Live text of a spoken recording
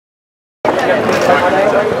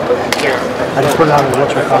I just put it on the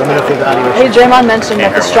Hey, Draymond mentioned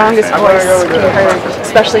that the strongest voice he heard,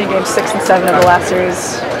 especially in Games 6 and 7 of the last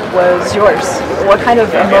series, was yours. What kind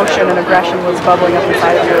of emotion and aggression was bubbling up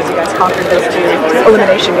inside of you as you guys conquered those two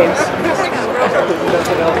elimination games?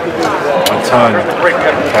 A ton of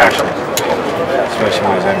passion, especially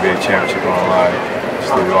when there's NBA championship on the line.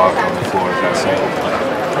 Just leave it off on the floor, it's that simple.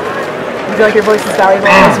 You feel like your voice is valuable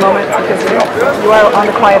in this moment because you are on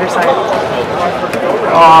the quieter side?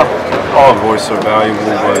 All voices are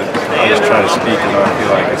valuable, but I just try to speak when I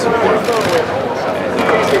feel like it's important.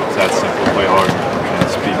 And it's that simple. Play hard and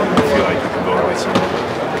speak when you feel like you can motivate someone.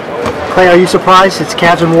 Klay, are you surprised it's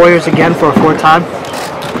Cavs and Warriors again for a fourth time?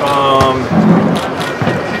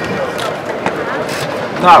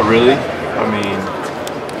 Not really. I mean,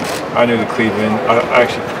 I knew the Cleveland. I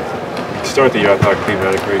actually, to start the year, I thought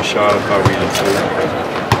Cleveland had a great shot. I thought we did too.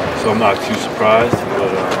 So I'm not too surprised,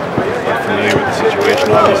 but I'm familiar with the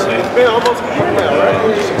situation, obviously.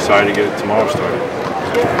 I'm just excited to get it tomorrow started.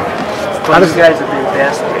 How does guys have been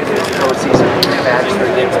best in the postseason? You've matched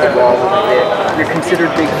their games the ball a little bit. You're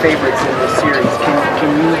considered big favorites in this series.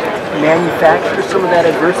 Can you manufacture some of that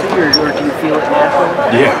adversity, or do you feel it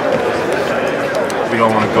naturally? Yeah. We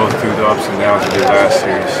don't want to go through the ups and downs of the last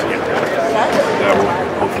series. That will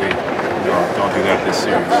hopefully don't do that this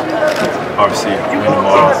series. Obviously, win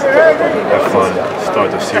tomorrow, have fun,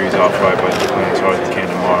 start the series off right by playing as hard as we can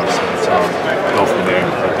tomorrow. So go from there,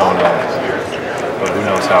 but who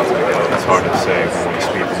knows how it's going to go. It's hard to say when we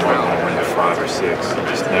speak tomorrow, when we win 5 or 6. You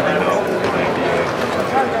just never know in the NBA.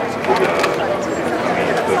 I mean,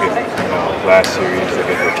 look at last series, look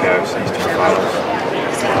at the Cavs Eastern Finals.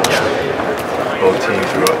 Both teams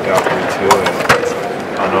were down 3-2, and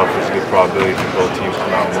I don't know if there's a good probability for both teams to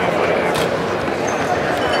come out and win, but it happened.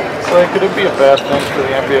 So could it be a bad thing for the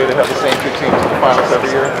NBA to have the same two teams in the finals every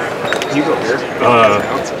year? Can you go here?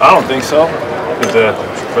 I don't think so. Because the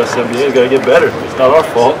rest of the NBA got to get better. It's not our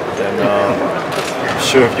fault. And I'm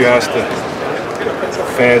sure if you ask the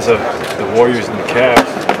fans of the Warriors and the Cavs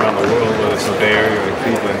around the world, whether it's in the Bay Area or in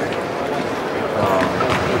Cleveland,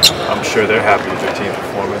 I'm sure they're happy with their team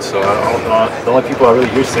performance. So I don't know. The only people I really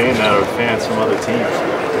hear saying that are fans from other teams,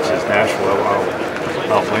 which is natural. I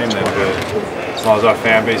don't blame them, but as long as our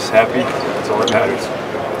fan base is happy, that's all that matters.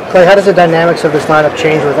 Klay, how does the dynamics of this lineup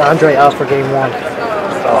change with Andre out for Game 1?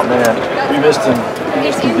 Oh man, we missed him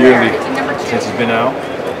dearly since he's been out.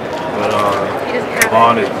 But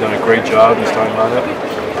Vaughn has done a great job in starting lineup.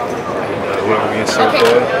 And whoever we insert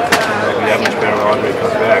there, we have much better when Andre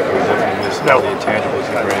comes back. We definitely miss all the intangibles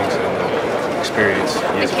he brings and the experience.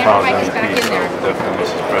 He is a proud MVP, so definitely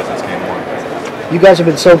miss his presence Game 1. You guys have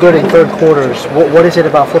been so good in third quarters. What is it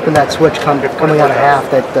about flipping that switch coming out of half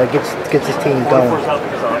that gets this team going?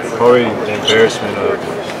 Probably the embarrassment of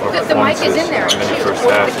our performances in the first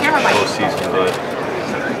half of the postseason, but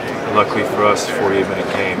luckily for us,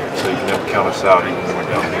 48-minute game, so you can never count us out even when we're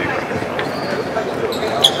down big.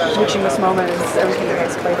 Reaching this moment is everything you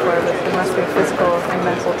guys play for, but there must be a physical and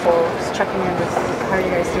mental toll. Just checking in with how are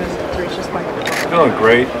you guys doing to reach this point? Feeling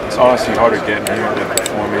great. It's honestly harder getting here than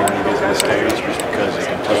performing when you get to the stage, just because you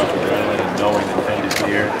can put up adrenaline and knowing the end is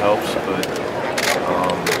near helps, but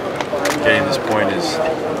getting to this point is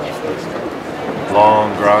a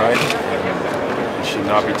long grind, and it should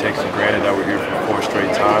not be taken for granted that we're here for 4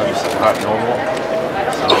 straight times. It's not normal,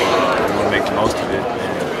 so we want to make the most of it.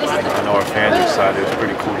 And I know our fans are excited. It's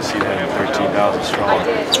pretty cool to see them at 13,000 strong,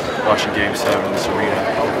 watching Game 7 in this arena.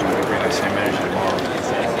 Hopefully we bring that same energy tomorrow.